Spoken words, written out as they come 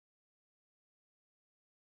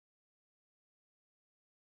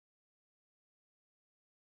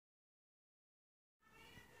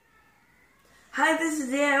Hi, this is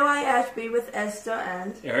DIY Ashby with Esther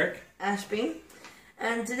and Eric. Ashby,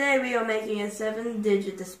 and today we are making a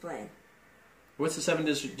 7-digit display. What's the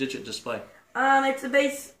 7-digit display? It's the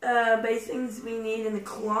base things we need in the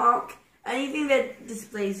clock. Anything that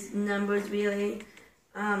displays numbers, really.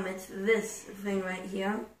 It's this thing right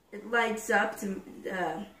here. It lights up to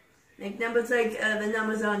make numbers like the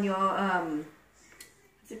numbers on your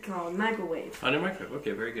what's it called? Microwave. On a microwave.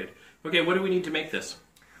 Okay, very good. Okay, what do we need to make this?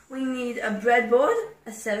 We need a breadboard, a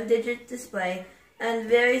 7-digit display, and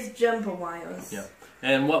various jumper wires. Yeah.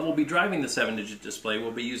 And what will be driving the 7-digit display,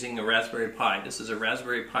 we'll be using a Raspberry Pi. This is a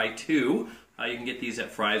Raspberry Pi 2. You can get these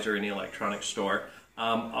at Fry's or any electronics store.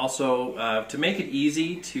 Also, to make it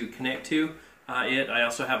easy to connect to I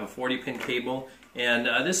also have a 40-pin cable. And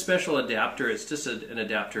this special adapter, it's just an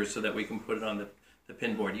adapter so that we can put it on the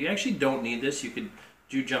pin board. You actually don't need this. You could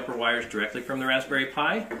do jumper wires directly from the Raspberry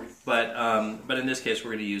Pi, but in this case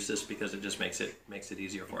we're going to use this because it just makes it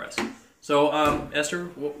easier for us. So Esther,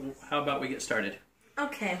 how about we get started?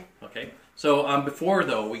 Okay. Okay. So before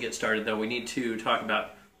we get started we need to talk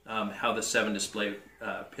about how the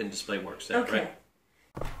 7-pin display works. Okay.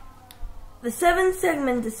 Right? The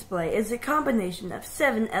 7-segment display is a combination of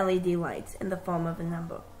 7 LED lights in the form of a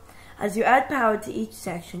number. As you add power to each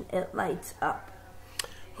section, it lights up.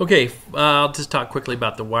 Okay, I'll just talk quickly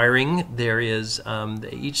about the wiring. There is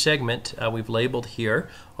each segment we've labeled here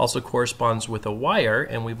also corresponds with a wire,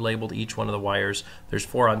 and we've labeled each one of the wires. There's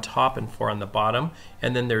 4 on top and 4 on the bottom,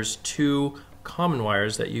 and then there's 2 common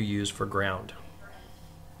wires that you use for ground.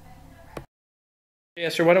 Okay,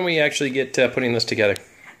 Esther, why don't we actually get putting this together?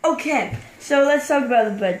 Okay, so let's talk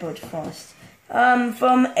about the breadboard first.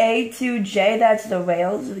 From A to J, that's the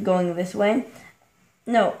rails going this way.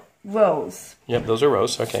 No, rows. Yep, those are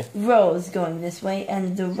rows, okay. Rows going this way,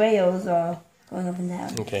 and the rails are going up and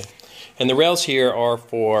down. Okay. And the rails here are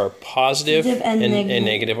for positive and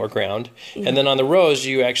negative or ground. Yeah. And then on the rows,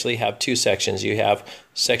 you actually have 2 sections. You have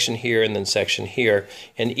section here and then section here.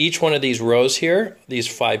 And each one of these rows here, these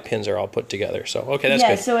 5 pins are all put together. So, okay, that's good.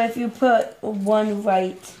 Yeah, so if you put one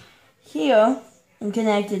right here and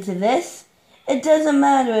connect it to this, it doesn't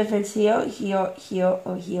matter if it's here, here, here,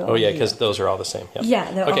 or here. Oh, yeah, because those are all the same. Yep.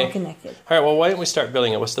 Yeah, they're all connected. All right, well, why don't we start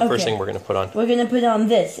building it? What's the first thing we're going to put on? We're going to put on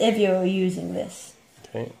this, if you're using this.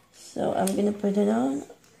 Okay. So I'm going to put it on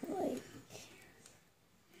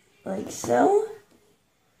like so.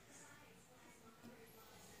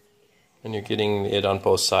 And you're getting it on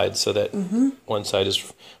both sides so that one side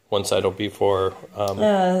will be for half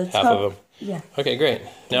of them. Yeah. Okay, great.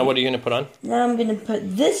 Now what are you going to put on? Now I'm going to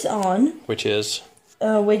put this on. Which is? The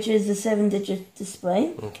 7-digit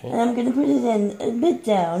display. Okay. And I'm going to put it in a bit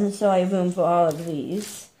down so I have room for all of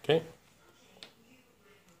these. Okay.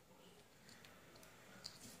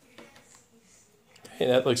 Okay,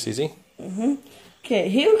 that looks easy. Okay,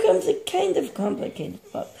 here comes a kind of complicated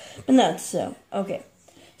part, but not so. Okay.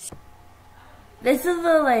 This is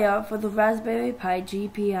the layout for the Raspberry Pi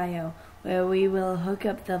GPIO, where we will hook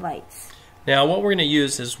up the lights. Now what we're going to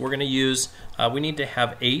use is we need to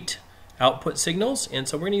have 8 output signals, and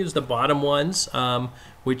so we're going to use the bottom ones,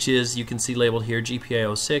 which is, you can see labeled here,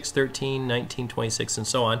 GPIO 6, 13, 19, 26, and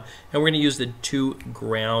so on. And we're going to use the 2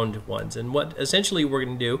 ground ones. And what essentially we're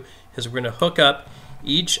going to do is we're going to hook up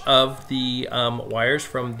each of the wires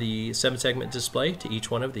from the 7-segment display to each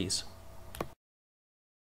one of these.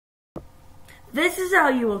 This is how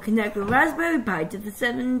you will connect the Raspberry Pi to the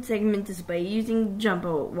 7-segment display using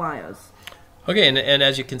jumper wires. Okay, and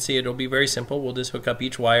as you can see, it'll be very simple. We'll just hook up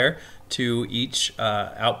each wire to each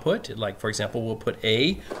output. Like, for example, we'll put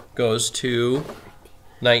A goes to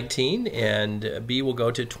 19 and B will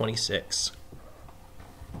go to 26.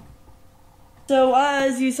 So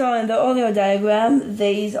as you saw in the earlier diagram,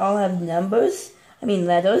 these all have numbers,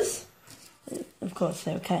 letters. Of course,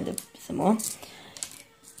 they're kind of similar.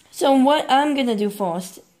 So what I'm going to do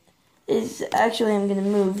first is actually I'm going to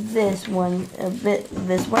move this one a bit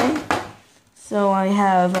this way so I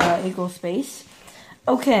have equal space.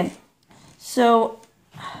 Okay, so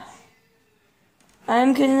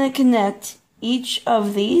I'm going to connect each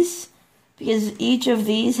of these because each of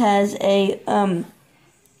these has a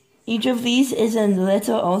each of these is a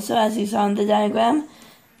letter also, as you saw in the diagram.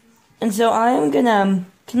 And so I am going to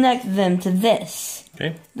connect them to this,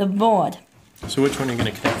 the board. So which one are you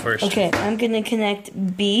going to connect first? Okay, I'm going to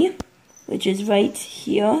connect B, which is right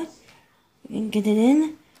here. You can get it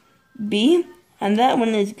in. B, and that one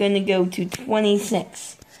is going to go to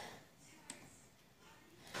 26.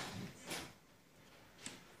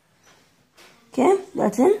 Okay,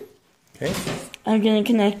 that's in. Okay. I'm going to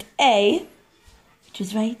connect A, which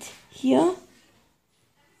is right here,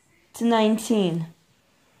 to 19.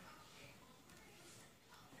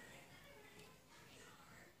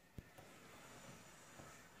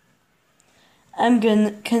 I'm going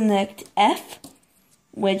to connect F,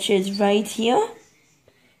 which is right here.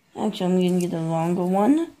 Actually, I'm going to get a longer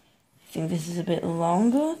one. I think this is a bit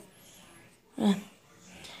longer.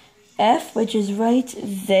 F, which is right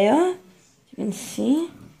there, you can see,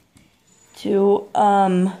 to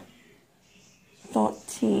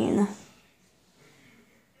 13.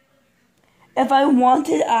 If I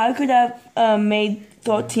wanted, I could have made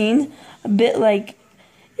 13 a bit like,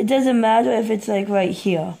 it doesn't matter if it's like right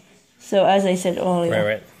here. So as I said earlier.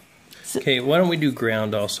 Right. So, okay, why don't we do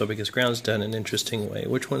ground also, because ground's done an interesting way.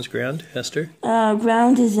 Which one's ground, Esther?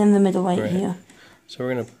 Ground is in the middle right here. So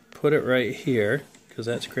we're going to put it right here, because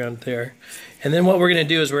that's ground there. And then what we're going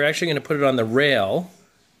to do is we're actually going to put it on the rail.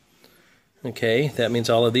 Okay, that means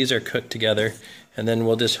all of these are cooked together. And then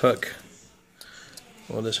we'll just hook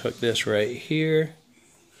this right here.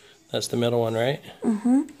 That's the middle one, right?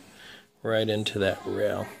 Mm-hmm. Right into that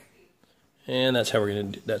rail. And that's how we're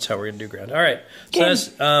gonna do ground. All right, so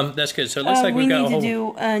that's good. So it looks like we've got a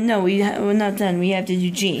whole. No, we're not done. We have to do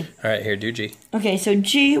G. All right, here, do G. Okay, so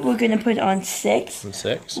G we're gonna put on 6. On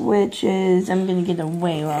 6. Which is, I'm gonna get a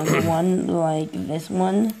way longer one, like this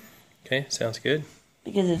one. Okay, sounds good.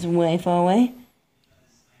 Because it's way far away.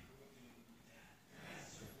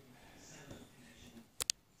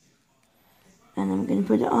 And I'm gonna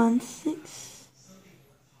put it on 6.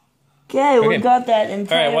 Okay, we got that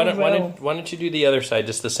entire row. All right, why don't you do the other side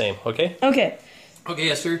just the same, okay? Okay. Okay,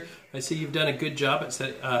 Esther, I see you've done a good job at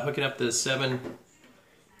hooking up the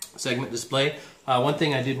 7-segment display. One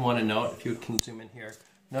thing I did want to note, if you can zoom in here,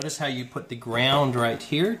 notice how you put the ground right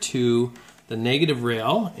here to the negative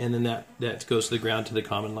rail, and then that goes to the ground to the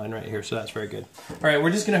common line right here, so that's very good. All right,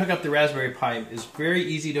 we're just going to hook up the Raspberry Pi. It's very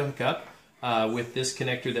easy to hook up with this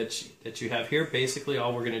connector that you have here. Basically,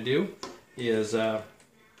 all we're going to do is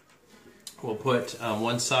we'll put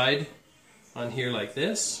one side on here like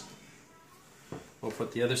this. We'll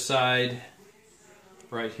put the other side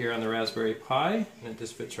right here on the Raspberry Pi, and it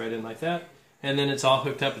just fits right in like that. And then it's all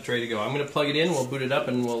hooked up, it's ready to go. I'm going to plug it in, we'll boot it up,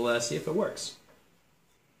 and we'll see if it works.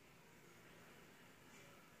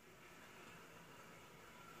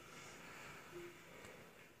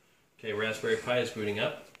 Okay, Raspberry Pi is booting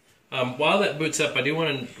up. While that boots up, I do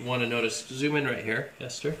want to notice, zoom in right here,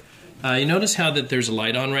 Esther. You notice how that there's a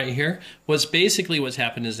light on right here? What's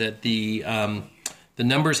happened is that the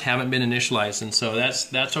numbers haven't been initialized, and so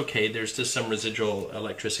that's okay. There's just some residual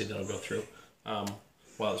electricity that'll go through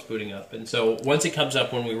while it's booting up. And so once it comes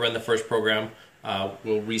up when we run the first program,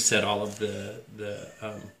 we'll reset all of the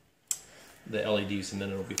LEDs, and then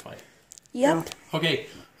it'll be fine. Yep. Okay.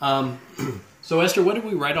 So Esther, what did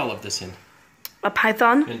we write all of this in? A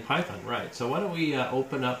Python? In Python, right. So why don't we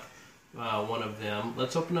open up one of them.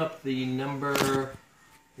 Let's open up the number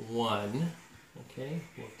 1. Okay,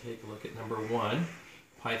 we'll take a look at number 1,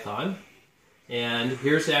 Python. And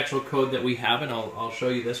here's the actual code that we have, and I'll show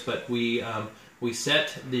you this, but we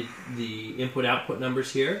set the input-output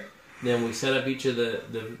numbers here, then we set up each of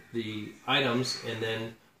the items, and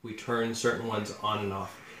then we turn certain ones on and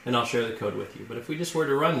off. And I'll share the code with you. But if we just were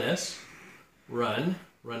to run this, run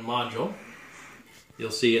module, you'll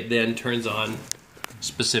see it then turns on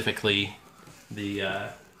specifically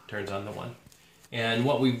turns on the 1. And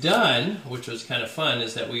what we've done, which was kind of fun,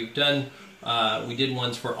 is that we did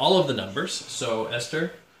ones for all of the numbers. So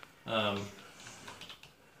Esther,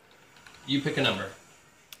 you pick a number.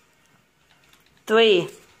 3.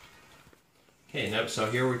 Okay, now, so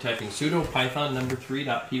here we're typing sudo python number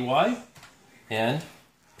 3.py, and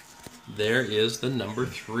there is the number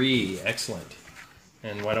 3. Excellent.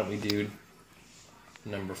 And why don't we do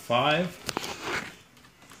number 5?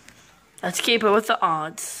 Let's keep it with the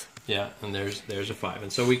odds. Yeah, and there's a 5.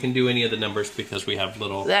 And so we can do any of the numbers because we have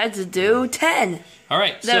little... Let's do 10. All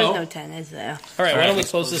right, There's no 10, is there? All right, why don't we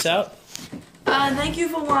close this out? Thank you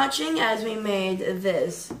for watching as we made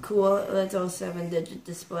this cool little 7-digit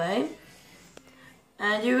display.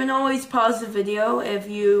 And you can always pause the video if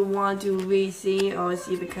you want to re-see or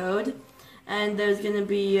see the code. And there's going to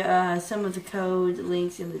be some of the code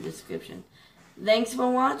links in the description. Thanks for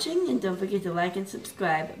watching, and don't forget to like and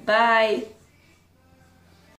subscribe. Bye!